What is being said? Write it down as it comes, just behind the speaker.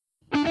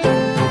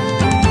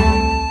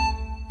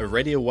a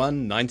Radio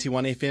 1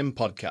 91 FM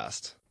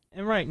podcast.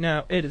 And right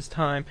now it is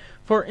time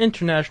for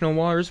International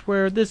Waters,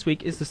 where this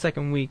week is the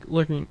second week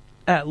looking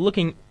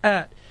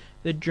at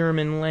the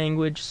German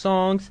language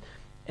songs,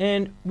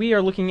 and we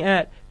are looking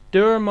at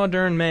Der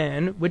Moderne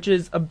Man, which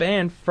is a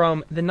band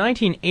from the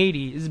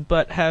 1980s,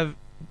 but have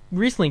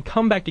recently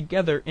come back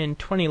together in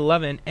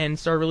 2011 and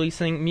started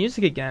releasing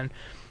music again.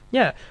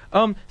 Yeah,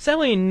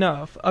 sadly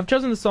enough, I've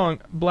chosen the song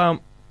Blau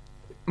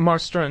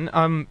Marstrand.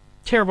 I'm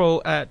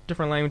terrible at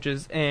different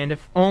languages, and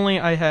if only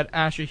I had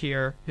Asher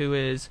here, who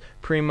is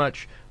pretty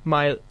much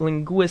my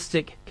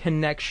linguistic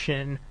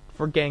connection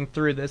for getting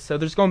through this. So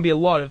there's going to be a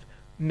lot of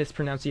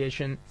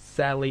mispronunciation,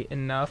 sadly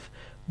enough.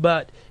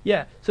 But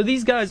yeah, so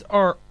these guys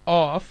are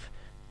off.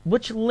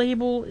 Which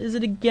label is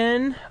it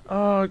again?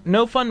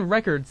 No Fun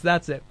Records,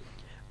 that's it.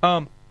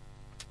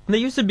 They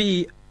used to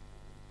be,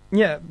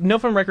 No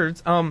Fun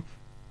Records.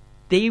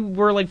 They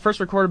were first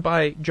recorded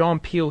by John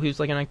Peel,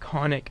 who's an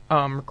iconic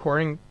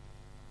recording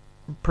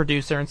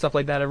producer and stuff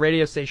like that, a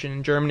radio station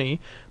in Germany.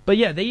 But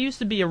yeah, they used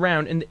to be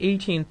around in the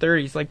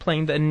 1830s,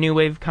 playing the new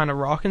wave kind of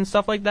rock and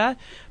stuff like that,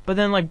 but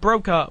then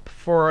broke up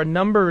for a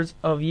number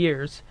of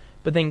years,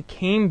 but then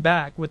came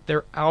back with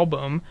their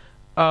album,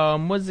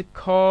 what's it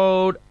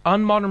called?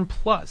 Unmodern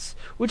Plus,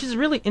 which is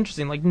really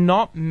interesting.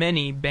 Not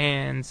many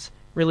bands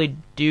really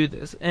do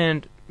this,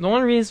 and the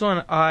only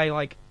reason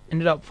I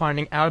ended up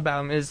finding out about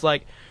them is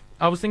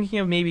I was thinking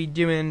of maybe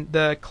doing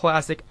the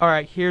classic,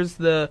 alright, here's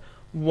the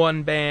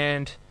one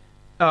band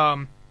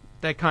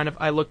that kind of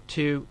I look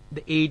to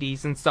the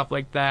 80s and stuff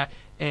like that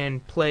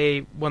and play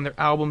one of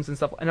their albums and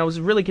stuff. And I was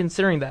really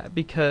considering that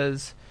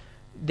because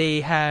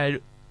they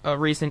had a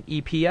recent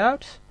EP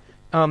out.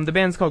 The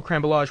band's called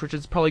Crambolage, which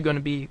is probably going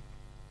to be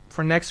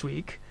for next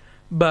week.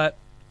 But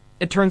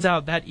it turns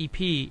out that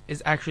EP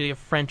is actually a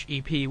French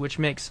EP, which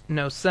makes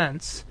no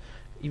sense,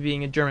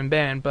 being a German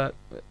band. But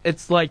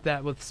it's like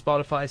that with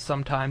Spotify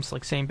sometimes,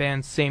 same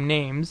bands, same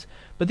names.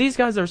 But these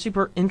guys are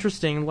super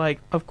interesting.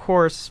 Of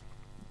course,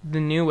 the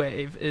new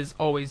wave is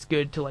always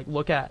good to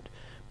look at,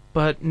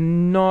 but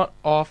not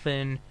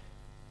often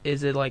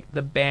is it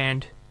the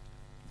band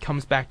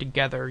comes back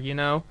together,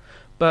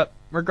 But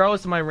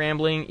regardless of my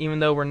rambling, even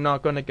though we're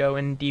not going to go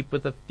in deep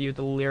with a few of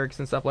the lyrics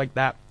and stuff like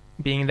that,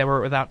 being that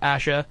we're without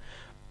Asha,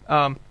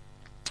 I'm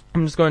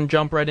just going to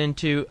jump right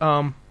into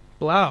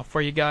Blau for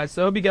you guys.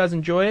 So I hope you guys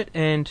enjoy it,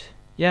 and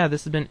yeah,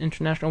 this has been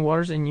International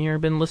Waters, and you've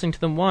been listening to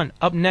them one.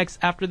 Up next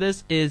after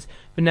this is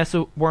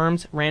Vanessa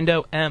Worm's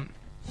Rando M.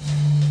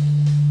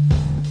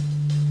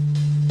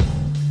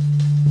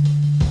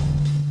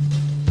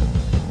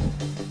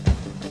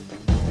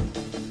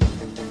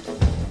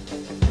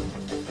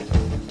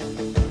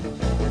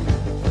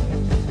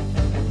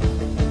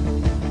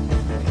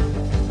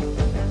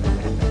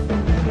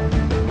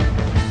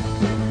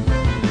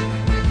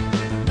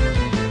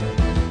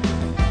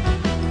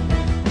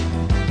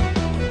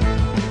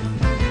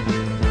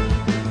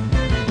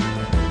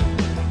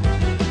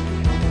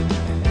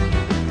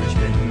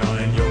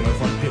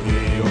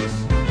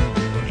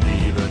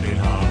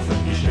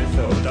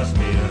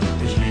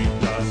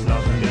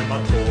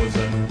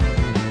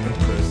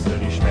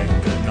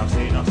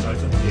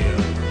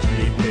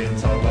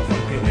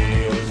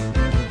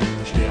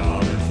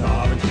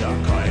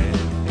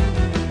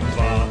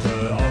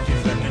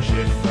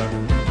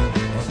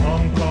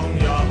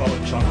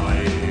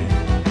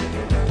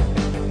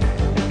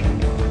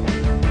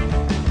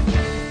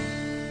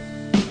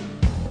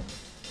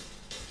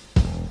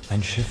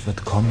 Ein Schiff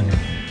wird kommen,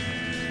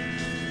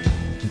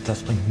 und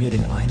das bringt mir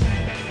den einen,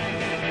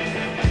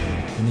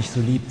 den ich so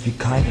lieb wie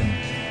keinen,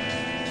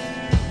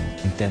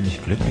 und der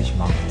mich glücklich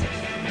macht.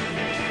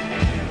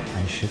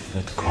 Ein Schiff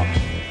wird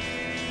kommen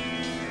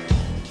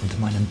und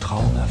meinen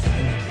Traum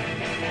erfüllen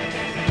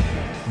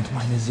und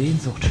meine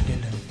Sehnsucht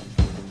stillen.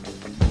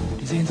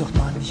 Die Sehnsucht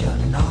mancher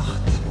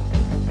Nacht,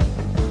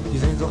 die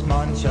Sehnsucht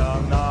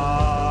mancher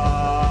Nacht.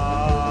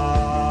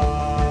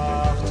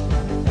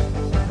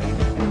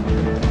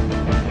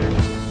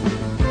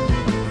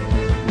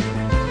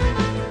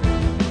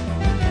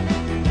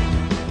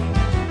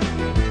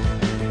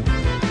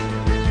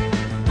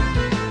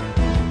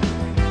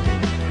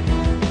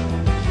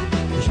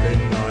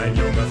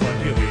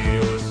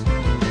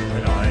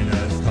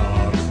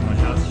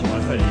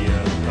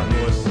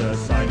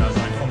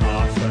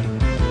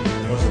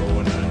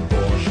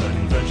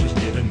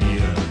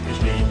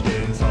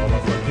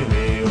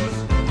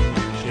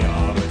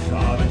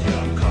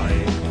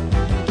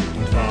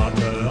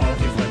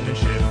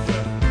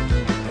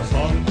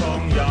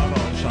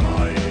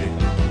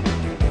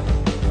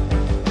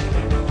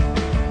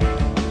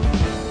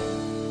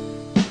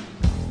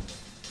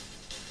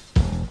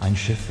 Ein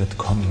Schiff wird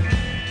kommen,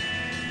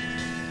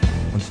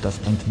 und das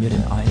bringt mir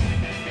den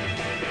einen,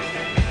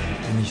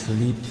 den ich so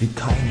lieb wie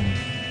keinen,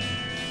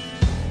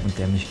 und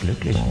der mich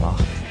glücklich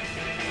macht.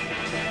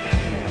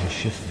 Ein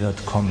Schiff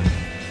wird kommen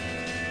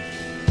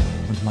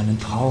und meinen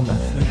Traum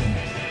erfüllen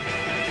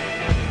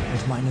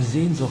und meine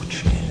Sehnsucht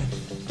stillen.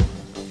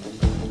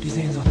 Die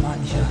Sehnsucht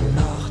mancher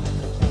Nacht,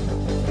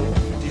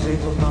 die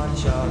Sehnsucht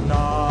mancher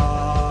Nacht.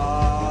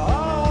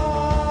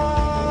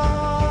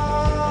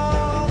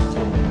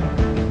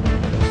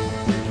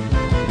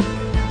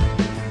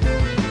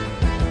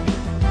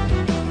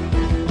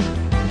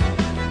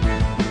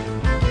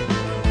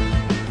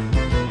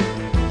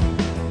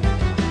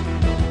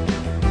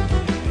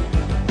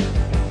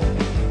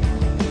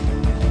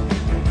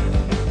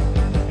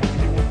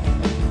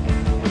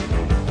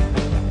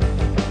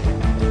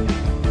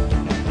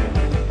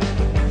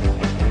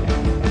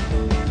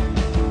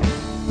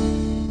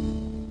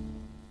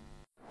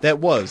 That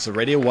was a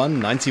Radio 1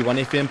 91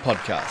 FM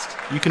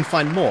podcast. You can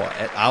find more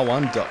at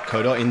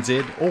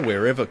r1.co.nz or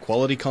wherever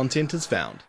quality content is found.